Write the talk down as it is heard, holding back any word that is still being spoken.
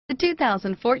The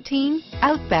 2014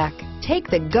 Outback. Take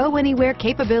the go-anywhere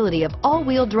capability of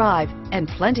all-wheel drive and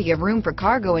plenty of room for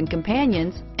cargo and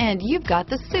companions, and you've got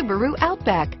the Subaru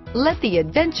Outback. Let the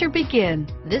adventure begin.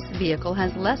 This vehicle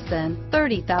has less than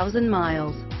 30,000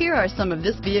 miles. Here are some of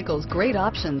this vehicle's great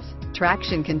options: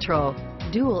 traction control,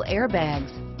 dual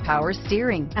airbags, power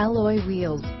steering, alloy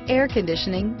wheels, air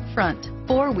conditioning, front,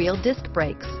 four-wheel disc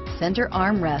brakes, center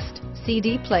armrest,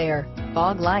 CD player,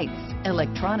 fog lights,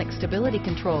 electronic stability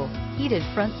control, heated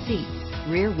front seats,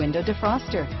 rear window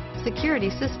defroster, security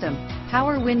system,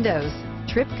 power windows,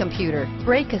 trip computer,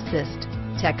 brake assist,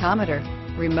 tachometer,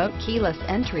 remote keyless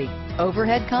entry,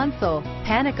 overhead console,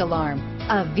 panic alarm.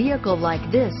 A vehicle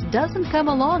like this doesn't come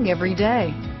along every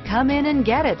day. Come in and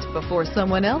get it before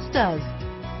someone else does.